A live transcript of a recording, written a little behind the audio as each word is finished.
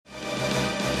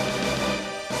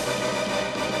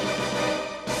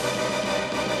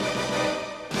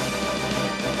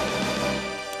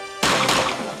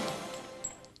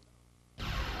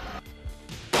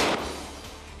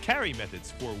carry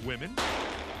methods for women,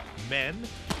 men,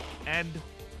 and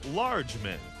large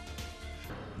men.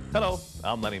 Hello,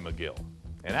 I'm Lenny McGill,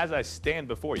 and as I stand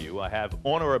before you, I have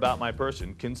on or about my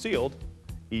person concealed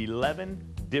 11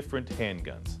 different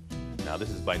handguns. Now, this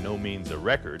is by no means a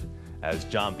record, as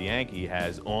John Bianchi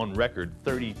has on record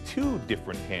 32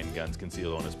 different handguns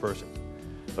concealed on his person.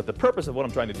 But the purpose of what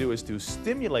I'm trying to do is to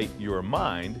stimulate your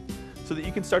mind so that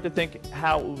you can start to think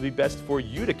how it would be best for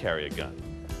you to carry a gun.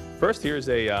 First, here's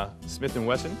a Smith &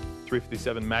 Wesson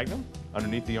 357 Magnum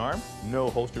underneath the arm, no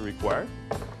holster required.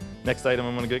 Next item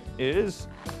I'm going to get is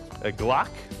a Glock,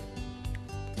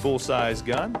 full-size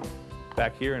gun.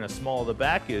 Back here in a small of the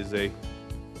back is a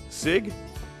SIG,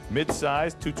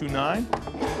 mid-size 229.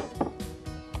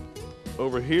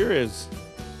 Over here is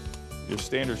your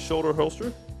standard shoulder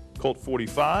holster, Colt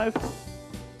 45.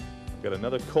 Got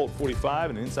another Colt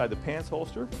 45 and inside the pants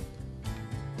holster.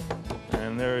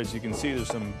 And there, as you can see, there's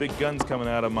some big guns coming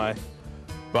out of my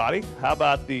body. How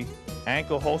about the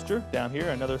ankle holster down here,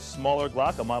 another smaller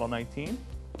Glock, a Model 19.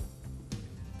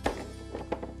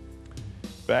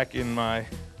 Back in my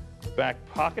back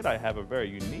pocket, I have a very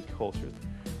unique holster.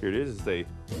 Here it is, it's a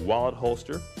wallet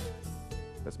holster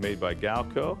that's made by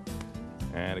Galco,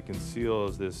 and it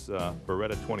conceals this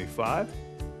Beretta 25.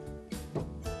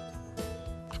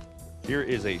 Here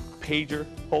is a pager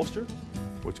holster,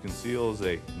 which conceals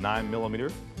a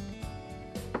 9mm.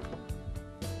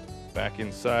 Back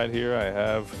inside here, I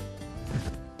have,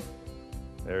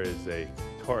 there is a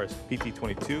Taurus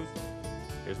PT-22.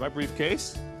 Here's my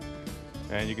briefcase.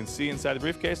 And you can see inside the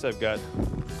briefcase, I've got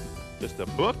just a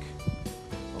book.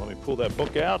 Well, let me pull that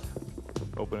book out,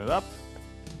 open it up,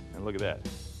 and look at that.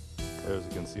 There's a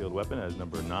concealed weapon as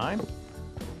number 9.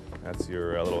 That's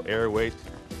your little airweight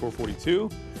 442.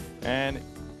 And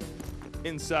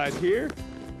inside here,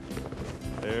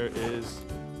 there is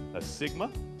a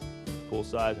Sigma, full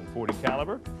size and .40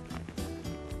 caliber.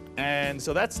 And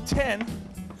so that's 10.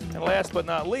 And last but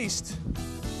not least,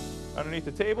 underneath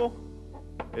the table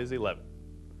is 11.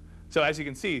 So as you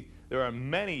can see, there are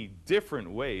many different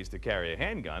ways to carry a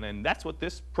handgun, and that's what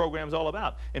this program's all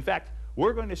about. In fact,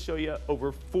 we're going to show you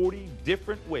over 40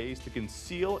 different ways to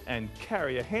conceal and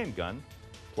carry a handgun,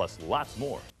 plus lots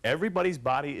more. Everybody's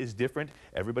body is different.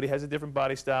 Everybody has a different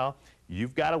body style.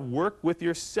 You've got to work with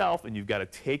yourself, and you've got to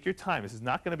take your time. This is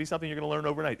not going to be something you're going to learn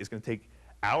overnight. It's going to take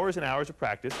hours and hours of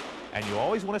practice, and you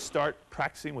always want to start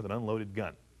practicing with an unloaded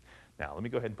gun. Now, let me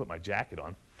go ahead and put my jacket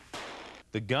on.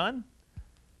 The gun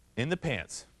in the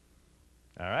pants,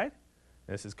 all right?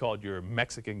 This is called your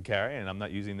Mexican carry, and I'm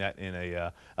not using that in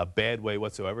a bad way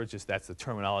whatsoever. It's just that's the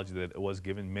terminology that was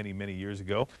given many, many years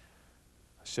ago.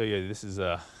 I'll show you, this is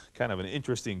a kind of an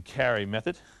interesting carry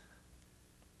method.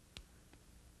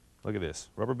 Look at this,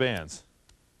 rubber bands.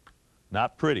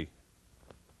 Not pretty,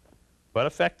 but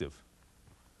effective.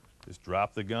 Just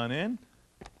drop the gun in.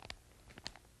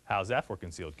 How's that for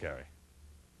concealed carry?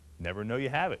 Never know you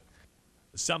have it.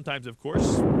 Sometimes, of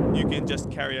course, you can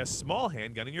just carry a small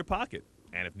handgun in your pocket,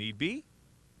 and if need be,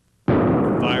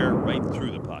 fire right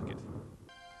through the pocket.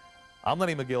 I'm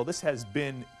Lenny McGill. This has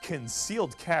been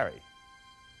Concealed Carry.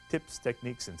 Tips,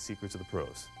 techniques, and secrets of the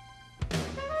pros.